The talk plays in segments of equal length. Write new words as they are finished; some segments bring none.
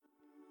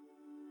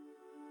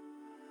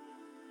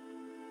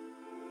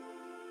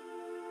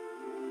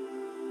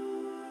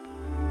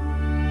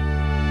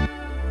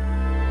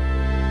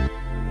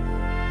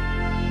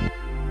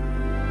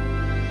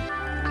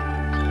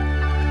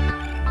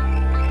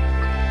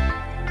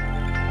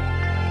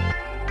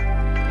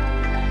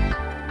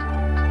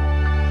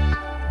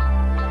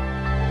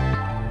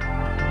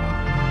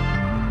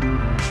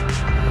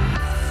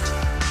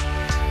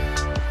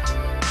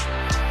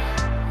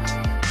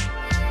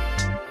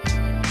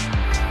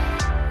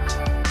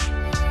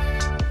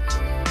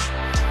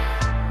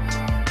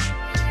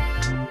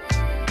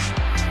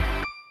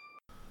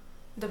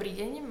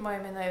moje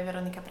meno je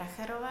Veronika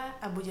Prachárová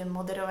a budem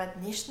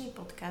moderovať dnešný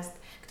podcast,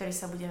 ktorý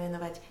sa bude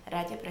venovať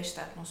Rade pre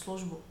štátnu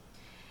službu.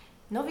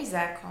 Nový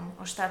zákon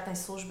o štátnej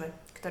službe,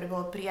 ktorý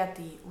bol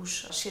prijatý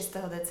už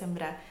 6.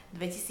 decembra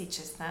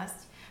 2016,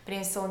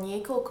 priniesol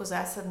niekoľko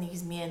zásadných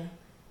zmien.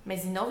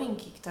 Medzi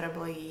novinky, ktoré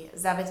boli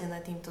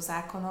zavedené týmto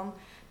zákonom,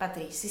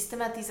 patrí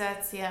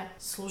systematizácia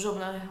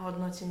služobného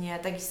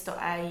hodnotenia, takisto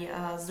aj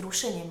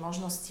zrušenie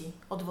možnosti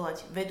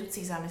odvolať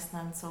vedúcich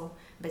zamestnancov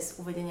bez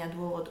uvedenia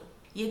dôvodu.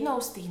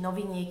 Jednou z tých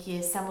noviniek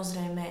je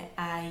samozrejme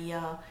aj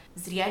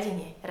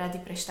zriadenie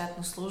Rady pre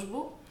štátnu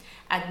službu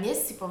a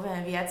dnes si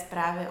povieme viac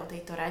práve o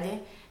tejto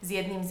rade s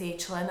jedným z jej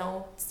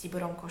členov,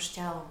 Ctiborom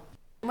Košťálom.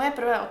 Moja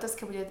prvá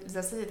otázka bude v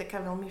zásade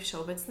taká veľmi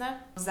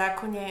všeobecná. V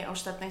zákone o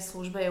štátnej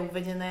službe je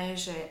uvedené,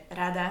 že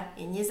Rada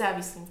je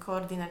nezávislým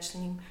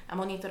koordinačným a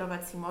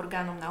monitorovacím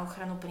orgánom na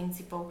ochranu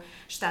princípov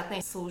štátnej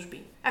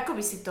služby. Ako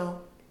by si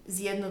to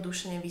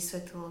zjednodušene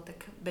vysvetlilo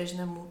tak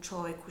bežnému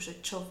človeku,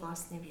 že čo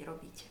vlastne vy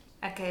robíte?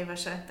 Aká je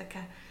vaša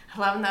taká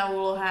hlavná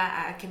úloha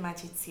a aké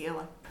máte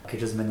ciele?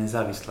 Keďže sme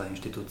nezávislá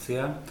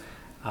inštitúcia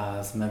a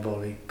sme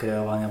boli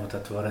kreovaní alebo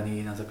tvorení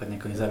na základe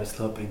nejakého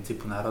nezávislého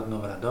princípu Národnou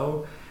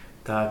radou,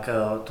 tak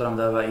to nám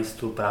dáva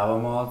istú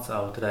právomoc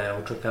alebo teda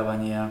aj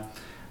očakávania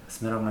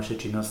smerom našej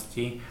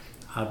činnosti,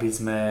 aby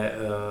sme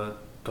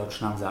to,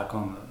 čo nám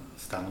zákon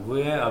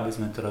stanovuje, aby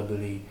sme to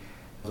robili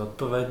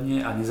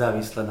zodpovedne a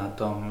nezávisle na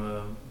tom,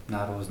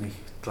 na rôznych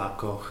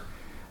tlakoch,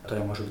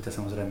 ktoré môžu byť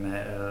samozrejme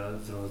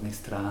z rôznych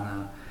strán a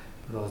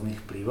rôznych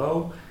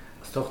vplyvov.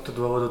 Z tohto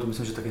dôvodu tu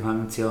myslím, že takým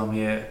hlavným cieľom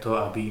je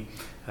to, aby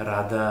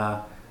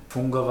Rada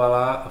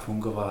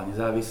fungovala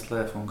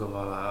nezávisle,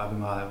 aby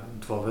mala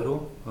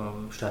dôveru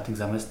štátnych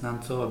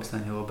zamestnancov, aby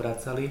sa na ňu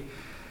obracali,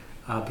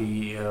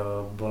 aby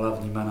bola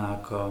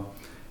vnímaná ako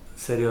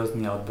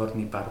seriózny a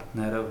odborný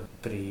partner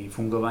pri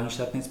fungovaní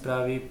štátnej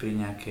správy, pri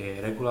nejakej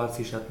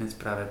regulácii štátnej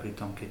správy, pri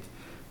tom, keď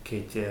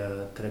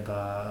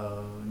treba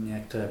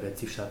niektoré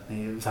veci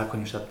v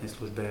zákone štátnej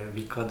službe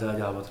vykladať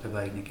alebo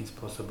treba ich nejakým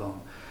spôsobom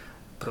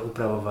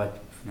upravovať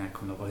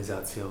nejakou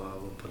novelizáciou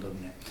alebo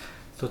podobne.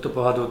 Z tohto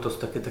pohľadu to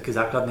sú také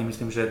základné,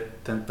 myslím,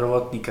 že ten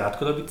prvotný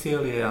krátkodobý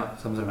cieľ je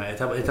samozrejme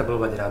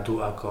etablovať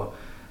radu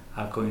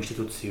ako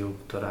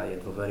inštitúciu, ktorá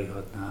je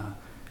dôveryhodná,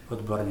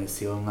 odborne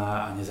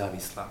silná a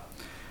nezávislá.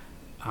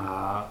 A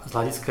z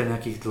hľadiska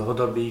nejakých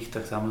dlhodobých,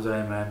 tak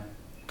samozrejme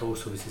to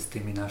už súvisí s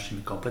tými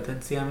našimi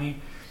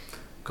kompetenciami.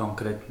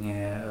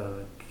 Konkrétne,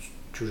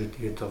 či už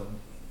je to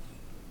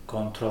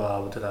kontrola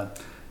alebo teda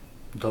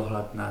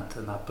dohľad nad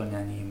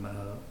naplňaním,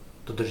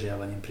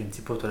 dodržiavaním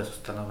princípov, ktoré sú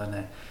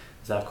stanovené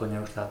v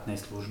zákone o štátnej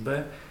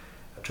službe,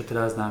 čo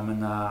teda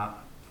znamená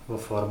vo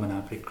forme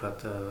napríklad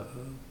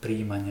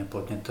prijímania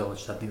podnetov od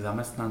štátnych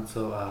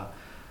zamestnancov a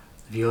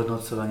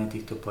vyhodnocovanie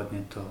týchto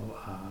podnetov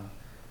a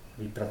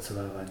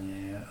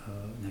vypracovávanie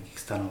nejakých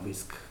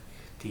stanovisk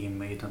k tým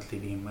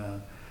jednotlivým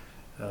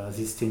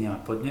zisteniam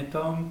a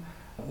podnetom,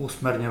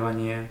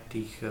 usmerňovanie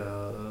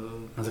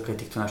na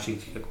základe týchto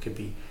našich ako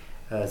keby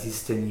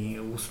zistení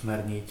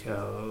usmerniť,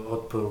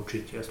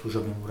 odporúčiť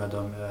služobným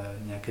úradom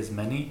nejaké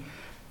zmeny.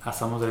 A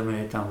samozrejme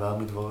je tam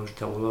veľmi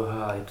dôležitá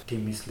úloha, aj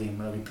tým myslím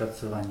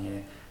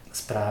vypracovanie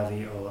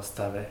správy o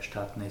stave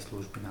štátnej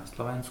služby na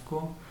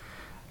Slovensku,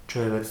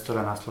 čo je vec,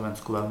 ktorá na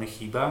Slovensku veľmi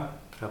chýba.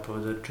 Treba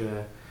povedať, že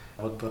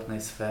v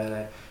odbornej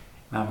sfére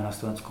máme na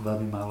Slovensku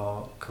veľmi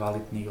málo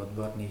kvalitných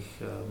odborných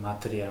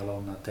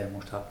materiálov na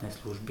tému štátnej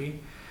služby.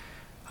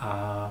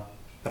 A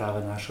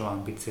práve našou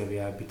ambíciou je,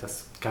 aby tá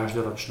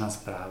každoročná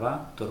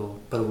správa,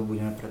 ktorú prvú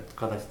budeme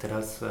predkladať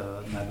teraz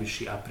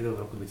najbližší apríl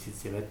v roku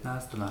 2019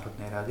 do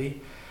Národnej rady,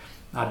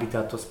 aby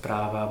táto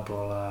správa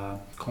bola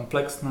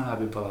komplexná,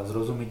 aby bola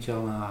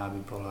zrozumiteľná,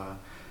 aby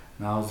bola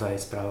naozaj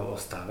správou o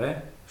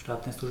stave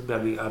štátnej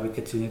služby, aby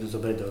keď si ju niekto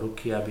zoberie do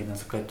ruky, aby na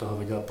základe toho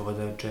vedel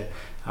povedať, že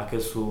aké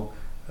sú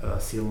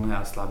silné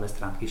a slabé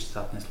stránky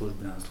štátnej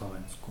služby na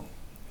Slovensku.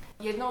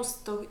 Jednou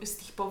z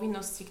tých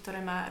povinností,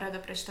 ktoré má Rada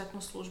pre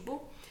štátnu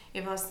službu,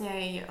 je vlastne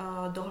aj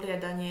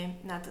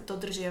dohliadanie nad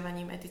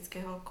dodržiavaním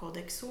etického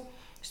kódexu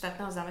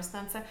štátneho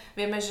zamestnanca.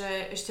 Vieme,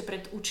 že ešte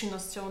pred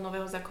účinnosťou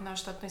nového zákona o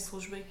štátnej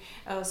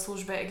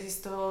službe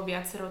existovalo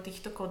viacero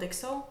týchto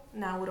kódexov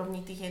na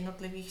úrovni tých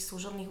jednotlivých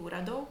služobných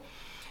úradov,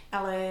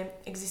 ale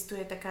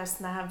existuje taká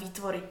snaha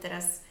vytvoriť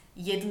teraz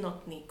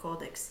jednotný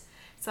kódex.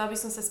 Chcela by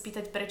som sa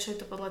spýtať, prečo je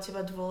to podľa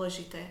teba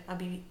dôležité,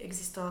 aby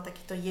existoval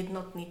takýto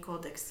jednotný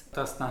kódex?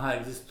 Tá snaha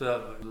existuje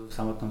v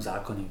samotnom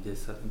zákone,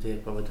 kde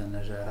je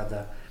povedané, že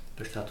Rada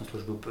pre štátnu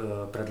službu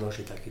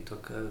predloží takýto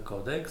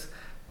kódex.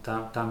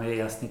 Tam je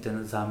jasný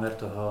ten zámer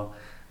toho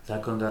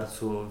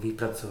zákonodarcu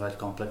vypracovať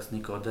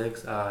komplexný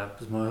kódex a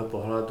z môjho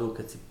pohľadu,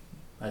 keď si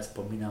aj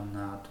spomínam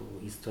na tú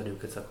históriu,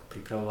 keď sa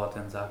pripravoval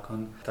ten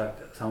zákon, tak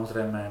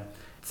samozrejme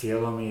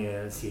cieľom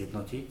je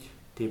zjednotiť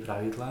tie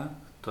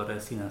pravidlá,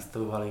 ktoré si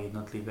nastavovali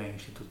jednotlivé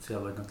inštitúcie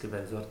alebo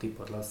jednotlivé rezorty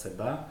podľa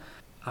seba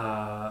a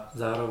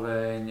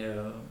zároveň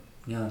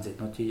nielen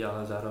zjednotiť,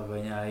 ale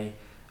zároveň aj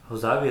ho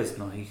zaviesť v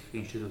mnohých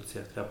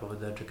inštitúciách. Treba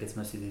povedať, že keď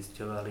sme si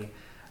zisťovali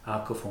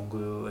a ako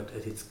fungujú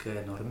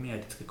etické normy a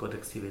etické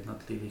kodexy pri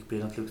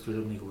jednotlivých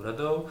služobných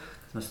úradov.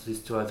 Sme si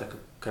zistili tak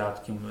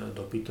krátkym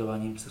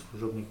dopytovaním sa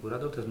služobných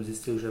úradov, tak sme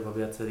zistili, že vo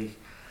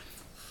viacerých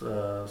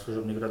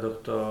služobných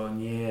úradoch to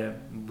nie je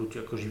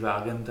buď ako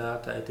živá agenda,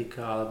 tá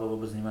etika, alebo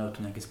vôbec nemajú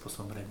to nejakým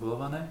spôsobom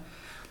regulované.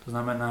 To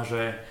znamená,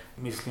 že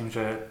myslím,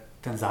 že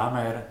ten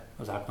zámer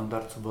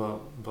zákonodarcu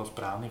bol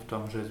správny v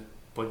tom, že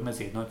poďme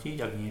zjednotiť,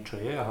 ak niečo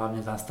je, a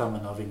hlavne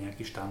nastavme nový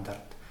nejaký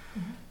štandard.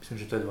 Myslím,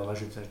 že to je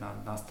dôležité,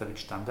 nastaviť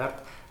štandard,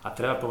 a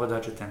treba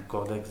povedať, že ten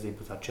kódex je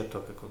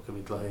začiatok ako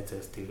keby dlhej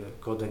cesty, že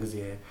kódex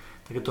je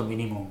takéto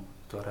minimum,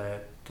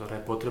 ktoré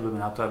potrebujeme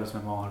na to, aby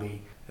sme mohli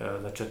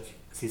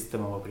začať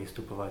systémovo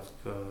pristupovať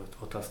k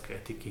otázke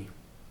etiky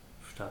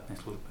v štátnej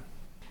službe.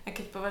 A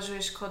keď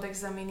považuješ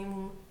kódex za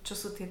minimum, čo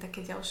sú tie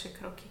také ďalšie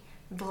kroky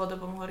v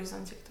dlhodobom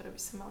horizonte, ktoré by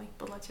sa mali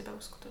podľa teba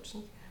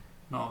uskutočniť?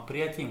 No,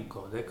 prijatím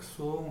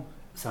kódexu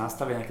sa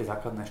nastavia nejaké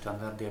základné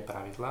štandardy a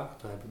pravidlá,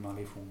 ktoré by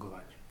mali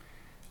fungovať,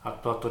 a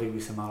po ktorých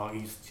by sa malo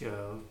ísť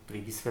pri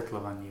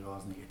vysvetľovaní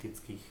rôznych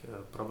etických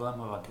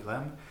problémov a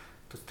dilem.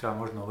 To si treba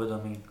možno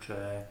uvedomiť, že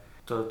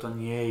to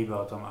nie je iba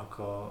o tom,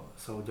 ako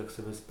sa ľudia k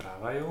sebe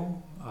správajú,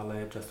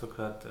 ale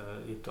častokrát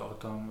je to o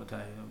tom,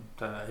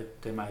 tá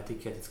téma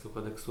etiky a etického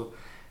kodexu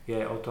je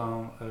o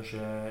tom,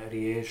 že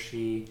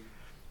rieši,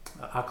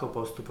 ako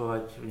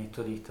postupovať v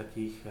niektorých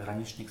takých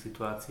hraničných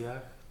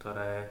situáciách,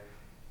 ktoré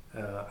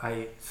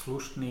aj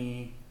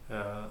slušní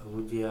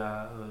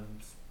ľudia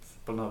s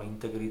plnou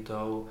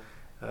integritou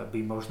by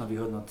možno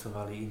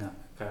vyhodnocovali inak,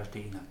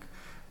 každý inak.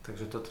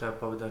 Takže to treba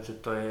povedať, že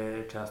to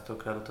je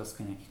častokrát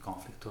otázka nejakých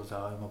konfliktov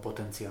záujmov,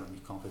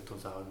 potenciálnych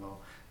konfliktov záujmov,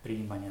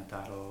 prijímania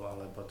darov,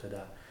 alebo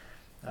teda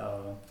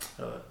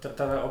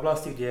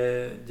oblasti,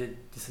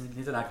 kde sa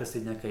nedá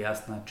nakresliť nejaká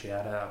jasná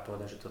čiara a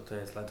povedať, že toto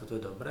je zlé, toto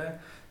je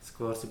dobré.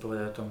 Skôr si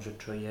povedať o tom, že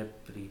čo je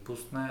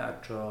prípustné a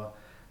čo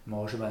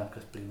môže mať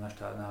napríklad vplyv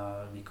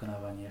na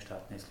vykonávanie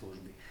štátnej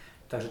služby.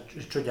 Takže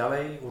čo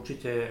ďalej?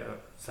 Určite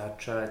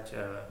začať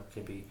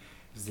keby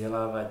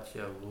vzdelávať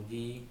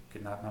ľudí,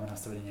 keď máme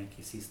nastavený nejaký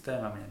systém,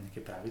 máme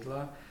nejaké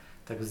pravidlá,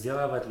 tak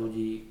vzdelávať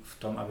ľudí v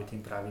tom, aby tým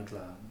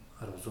pravidlám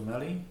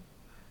rozumeli,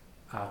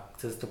 a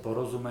cez to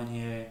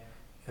porozumenie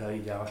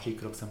je ďalší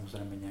krok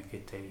samozrejme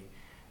nejakej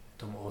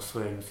tomu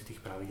osvojeniu si tých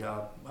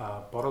pravidel,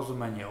 a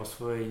porozumenie,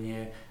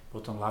 osvojenie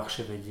potom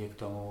ľahšie vedie k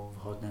tomu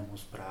vhodnému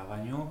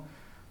správaniu,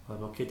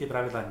 lebo keď tie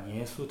pravidlá nie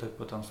sú, tak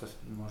potom sa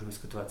môžu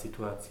vyskytovať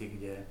situácie,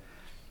 kde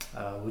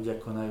ľudia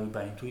konajú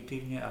iba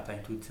intuitívne, a tá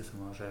intuícia sa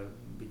môže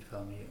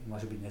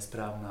byť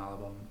nesprávna,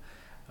 alebo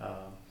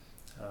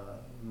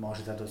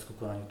môže dať dosť ku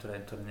konaniu,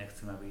 ktoré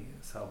nechcem, aby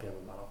sa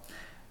objavovalo.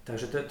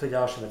 Takže to je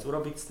ďalšia vec.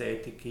 Urobiť z tej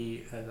etiky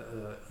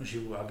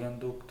živú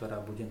agendu,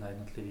 ktorá bude na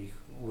jednotlivých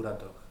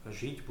úradoch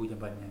žiť,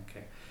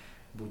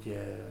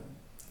 bude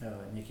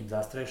niekým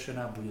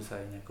zastrešená, bude sa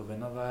aj nejako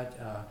venovať,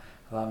 a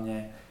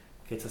hlavne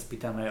keď sa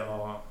spýtame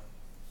o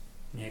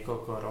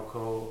niekoľko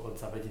rokov od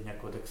zavedenia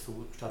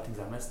kodexu štátnych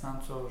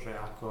zamestnancov, že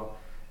ako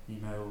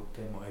vnímajú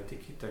tému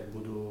etiky, tak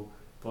budú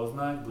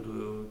poznať,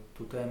 budú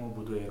tú tému,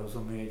 budú jej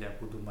rozumieť a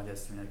budú mať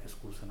asi nejaké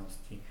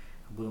skúsenosti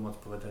a budú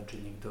môcť povedať,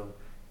 že niekto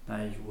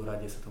na ich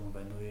úrade sa tomu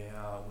venuje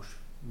a už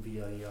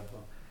videli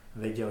alebo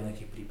vedia o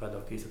nejakých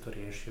prípadoch, keď sa to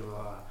riešilo,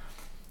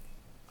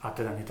 a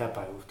teda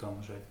netápajú v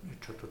tom, že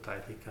čo to tá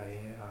etika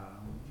je, a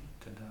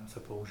teda sa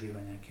používa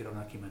nejaký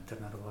rovnaký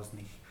meter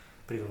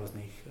pri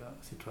rôznych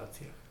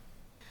situáciách.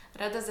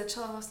 Rada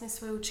začala vlastne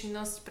svoju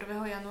činnosť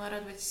 1. januára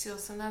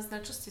 2018.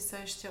 Na čo ste sa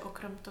ešte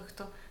okrem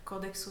tohto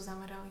kódexu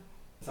zamerali?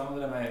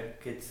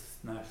 Samozrejme,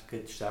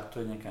 keď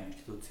štartuje nejaká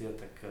inštitúcia,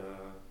 tak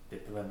tie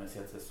prvé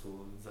mesiace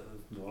sú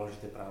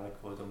dôležité práve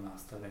kvôli tomu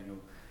nastaveniu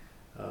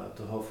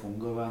toho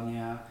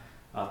fungovania,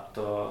 a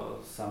to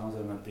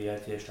samozrejme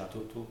prijatie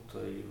štatútu,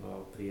 ktorý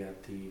bol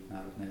prijatý v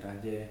Národnej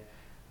rade,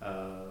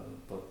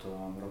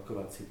 potom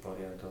rokovací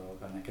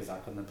poriadok a nejaké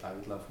základné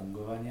pravidlá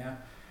fungovania.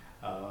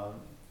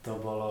 To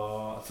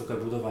bolo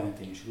celkové budovanie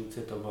tej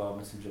inštitúcie, to bola,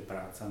 myslím, že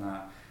práca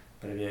na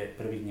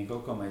prvých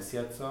niekoľko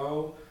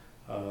mesiacov.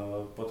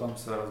 Potom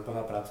sa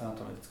rozbehla práca na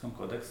tom etickom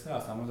kódexe, a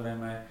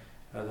samozrejme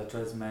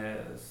začali sme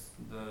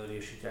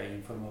riešiť aj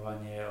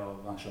informovanie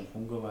o našom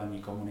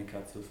fungovaní,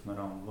 komunikáciu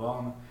smerom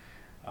von,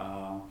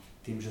 a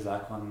tým, že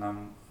zákon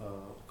nám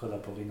ukladá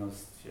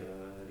povinnosť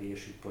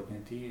riešiť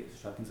podnety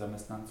štátnych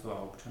zamestnancov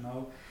a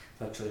občanov,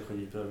 začali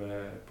chodiť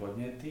prvé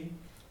podnety,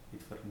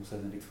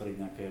 museli vytvoriť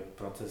nejaké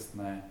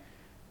procesné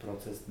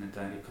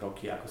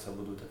kroky, ako sa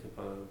budú také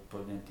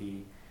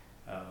podnety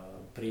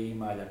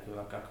prijímať,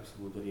 ako sa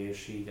budú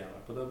riešiť a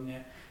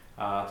podobne.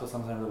 A to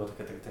samozrejme bolo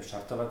také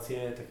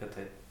štartovacie,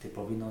 tie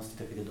povinnosti,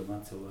 také tie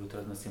domáce úlohy,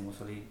 ktoré sme si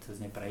museli cez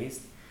ne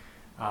prejsť.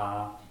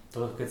 A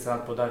to, keď sa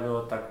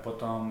podarilo, tak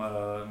potom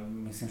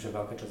myslím, že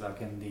veľká časť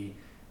agendy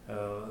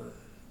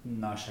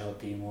našeho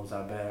tímu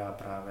zaberá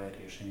práve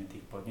riešenie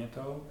tých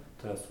podnetov,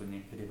 ktoré sú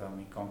niekedy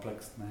veľmi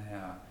komplexné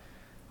a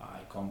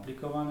aj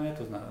komplikované,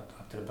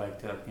 a treba aj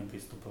teda k nim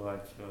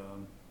pristupovať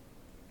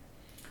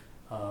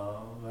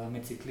veľmi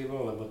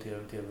citlivo, lebo tie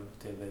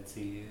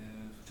veci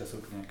sú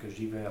často nejaké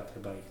živé a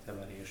treba ich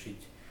riešiť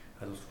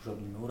aj so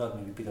služobnými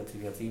úradmi, vypýtať si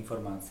viac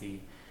informácií,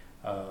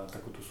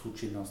 takúto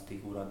súčinnosť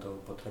tých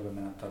úradov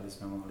potrebujeme na to, aby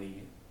sme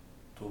mohli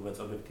tú vec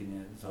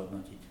objektívne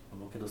zhodnotiť.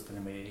 Lebo keď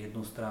dostaneme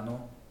jednu stranu,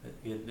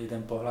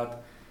 jeden pohľad,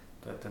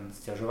 to je ten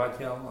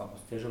sťažovateľ alebo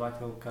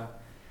sťažovateľka,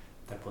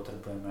 tak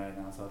potrebujeme aj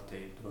názor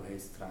tej druhej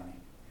strany.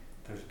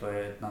 Takže to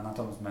je, na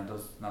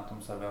tom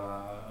sa veľa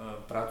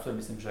pracuje.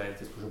 Myslím, že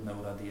aj tie služobné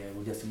úrady, aj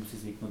ľudia si musí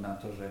zvyknúť na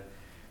to, že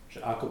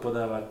ako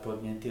podávať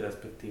podnety,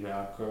 respektíve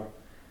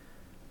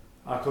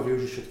ako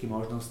využiť všetky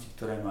možnosti,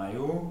 ktoré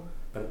majú,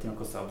 predtým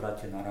ako sa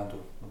obrátia na radu.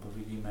 Lebo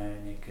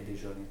vidíme niekedy,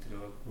 že niektorí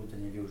ľudia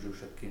nevyužijú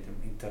všetky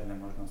interné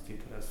možnosti,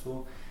 ktoré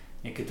sú.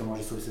 Niekedy to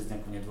môže súvisieť s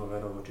nejakou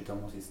nedôverou voči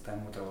tomu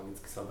systému, tak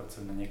logicky sa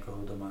obracajú na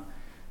niekoho,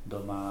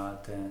 doma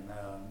ten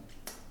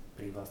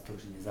prívlastok,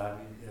 že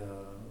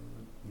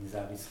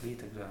nezávislý,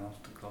 takže áno,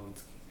 tak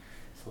logicky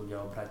sa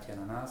ľudia obrátia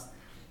na nás.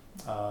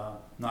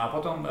 No a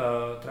potom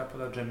treba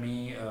povedať, že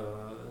my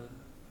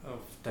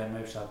v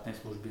téme štátnej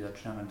služby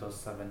začíname dosť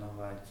sa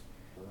venovať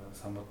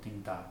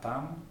samotným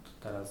dátam.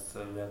 Teraz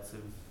viac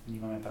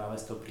vnímame práve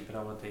s tou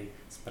prípravou tej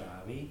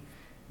správy.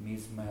 My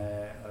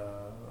sme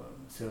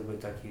si robili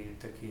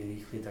taký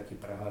rýchly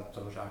prehľad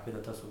toho, že aké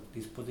dáta sú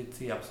k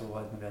dispozícii.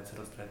 Absolvovali sme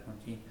viacero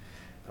stretnutí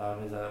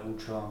práve za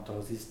účelom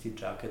toho zistiť,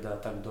 že aké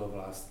dáta kto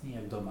vlastní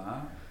a kto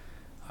má.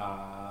 A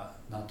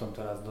na tom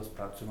teraz dosť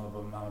pracujeme,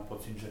 lebo máme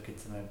pocit, že keď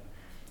chceme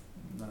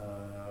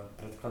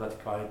predkladať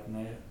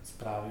kvalitné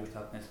správy o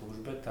štátnej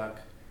službe,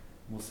 tak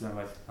musíme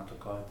mať na to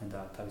kvalitné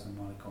dáta, aby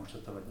sme mohli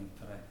konštatovať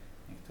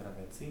niektoré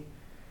veci.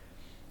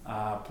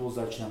 A plus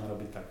začíname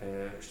robiť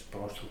také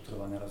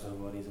štrukturované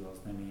rozhovory s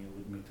rôznymi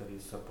ľuďmi, ktorí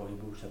sa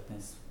pohybujú v štátnej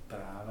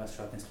správe, v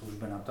štátnej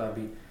službe na to,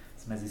 aby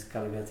sme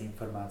získali viac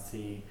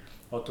informácií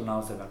o tom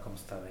naozaj, v akom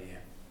stave je.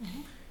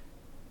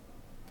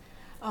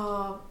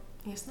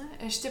 Jasné.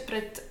 Ešte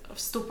pred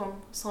vstupom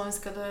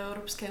Slovenska do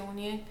Európskej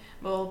únie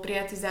bol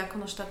prijatý zákon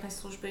o štátnej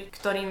službe,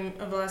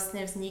 ktorým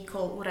vlastne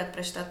vznikol Úrad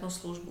pre štátnu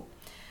službu.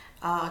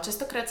 A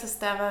častokrát sa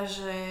stáva,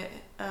 že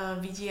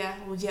vidia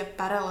ľudia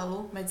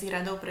paralelu medzi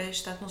Radou pre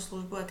štátnu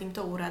službu a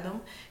týmto úradom.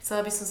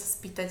 Chcela by som sa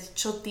spýtať,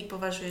 čo ty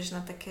považuješ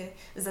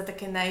za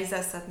také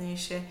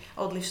najzásadnejšie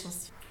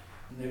odlišnosti?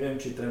 Neviem,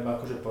 či treba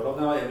akože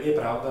porovnávať. Je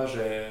pravda,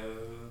 že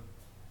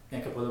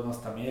nejaká podobnosť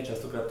tam je.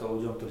 Častokrát to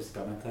ľuďom, ktorí si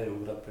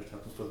pamätajú Úrad pre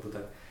štátnu službu,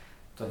 tak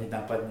to hneď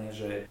napadne,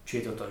 že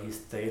či je to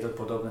isté, je to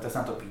podobné, tak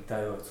sa na to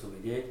pýtajú a chcú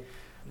vedieť.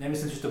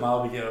 Nemyslím si, že to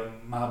mala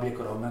byť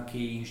ako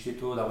rovnaký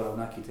inštitút, alebo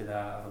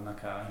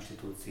rovnaká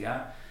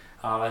inštitúcia,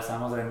 ale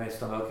samozrejme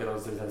sú tam veľké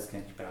rozdiely z hľadiska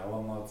nejakých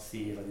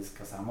právomocí, z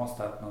hľadiska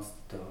samostatnosti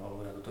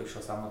toho úradu. To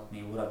išiel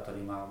samotný úrad,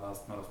 ktorý mal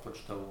vlastnú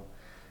rozpočtovú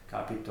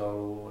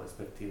kapitolu,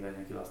 respektíve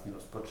nejaký vlastný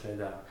rozpočet,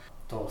 a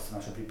to v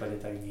našom prípade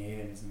tak nie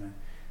je. My sme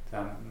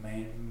teda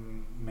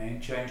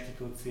menšia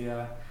inštitúcia,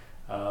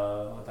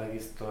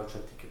 takisto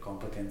čo týka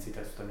kompetencií,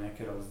 tak sú tam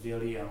nejaké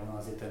rozdiely a u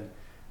nás je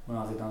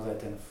naozaj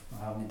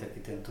hlavne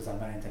to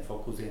zameranie, ten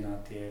fokus je na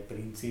tie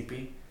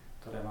princípy,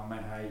 ktoré máme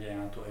hájiť, aj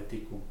na tú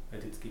etiku,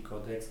 etický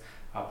kódex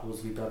a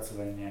plus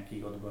vypracovanie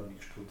nejakých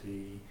odborných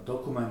štúdií,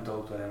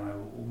 dokumentov, ktoré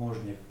majú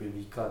umožniť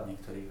výklad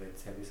niektorých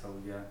vecí, aby sa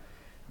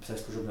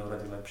služobné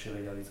úrady lepšie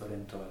vedeli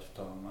zorientovať v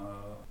tom,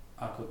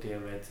 ako tie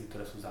veci,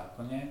 ktoré sú v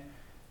zákone,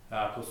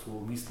 ako sú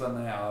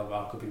myslené, alebo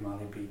ako by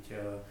mali byť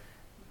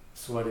v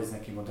súlade s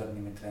nejakými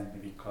modernými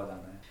trendmi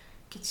vykladané.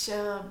 Keď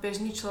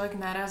bežný človek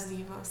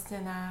narazí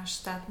vlastne na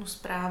štátnu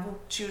správu,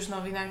 či už v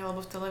novinách alebo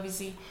v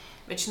televízii,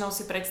 väčšinou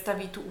si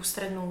predstaví tú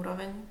ústrednú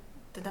úroveň,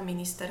 teda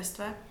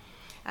ministerstva,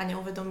 a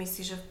neuvedomí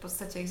si, že v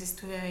podstate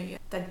existuje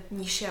aj tá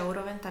nižšia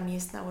úroveň, tá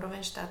miestna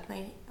úroveň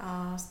štátnej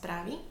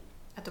správy,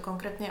 a to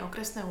konkrétne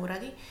okresné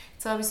úrady.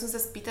 Chcela by som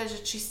sa spýtať,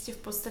 že či ste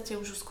v podstate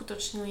už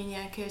uskutočnili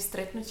nejaké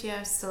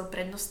stretnutia s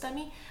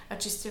prednostami a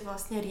či ste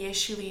vlastne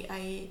riešili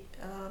aj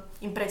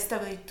im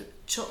predstavili,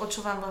 o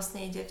čo vám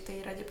vlastne ide v tej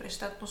Rade pre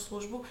štátnu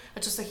službu a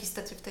čo sa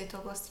chystáte v tejto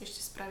oblasti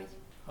ešte spraviť?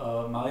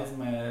 Mali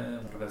sme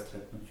prvé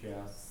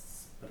stretnutia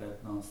s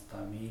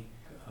prednostami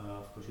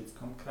v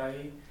Košickom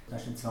kraji.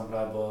 Naším cieľom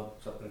práve bolo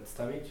sa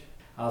predstaviť.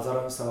 Ale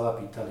zároveň sa veľa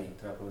pýtali,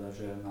 treba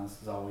povedať, že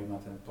nás zaujíma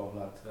ten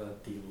pohľad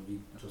tých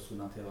ľudí, čo sú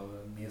na tej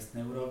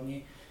miestnej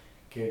úrovni,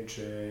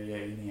 keďže je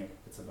iný, ako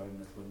keď sa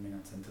bavíme s ľuďmi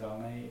na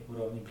centrálnej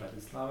úrovni v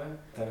Bratislave.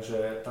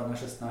 Takže tá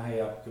naša snaha je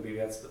ako keby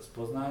viac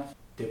spoznať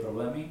tie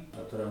problémy,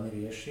 ktoré oni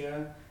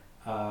riešia,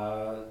 a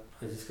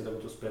získať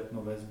takúto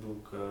spätnú väzbu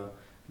k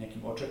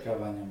nejakým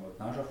očakávaniam od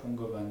nášho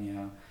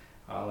fungovania,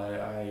 ale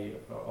aj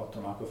o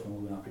tom, ako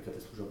fungujú napríklad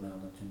tie služobné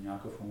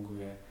hodnotenia, ako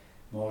funguje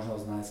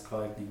možnosť nájsť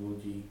kvalitných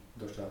ľudí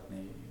do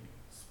štátnej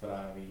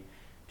správy,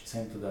 či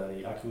sa im to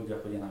darí, akí ľudia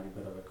chodia na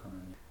výberové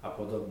konanie a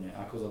podobne,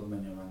 ako s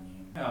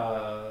odmeňovaním. A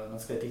na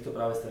základe týchto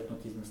práve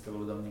stretnutí sme si to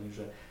uvedomili,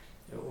 že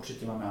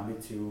určite máme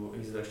ambíciu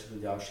ísť ešte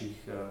do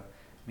ďalších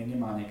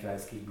minimálne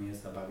krajských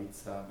miest a baviť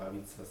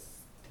sa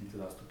s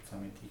týmito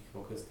zástupcami tých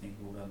okresných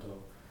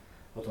úradov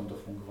o tomto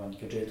fungovaní,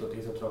 keďže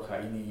je to trocha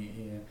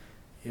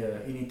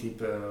iný typ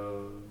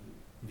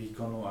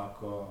výkonu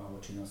alebo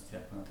činnosti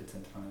ako na tej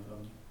centrálnej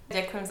úrovni.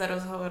 Ďakujem za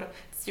rozhovor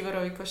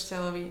Ctiborovi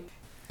Košťálovi,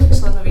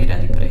 členovi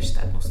Rady pre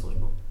štátnu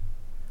službu.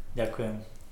 Ďakujem.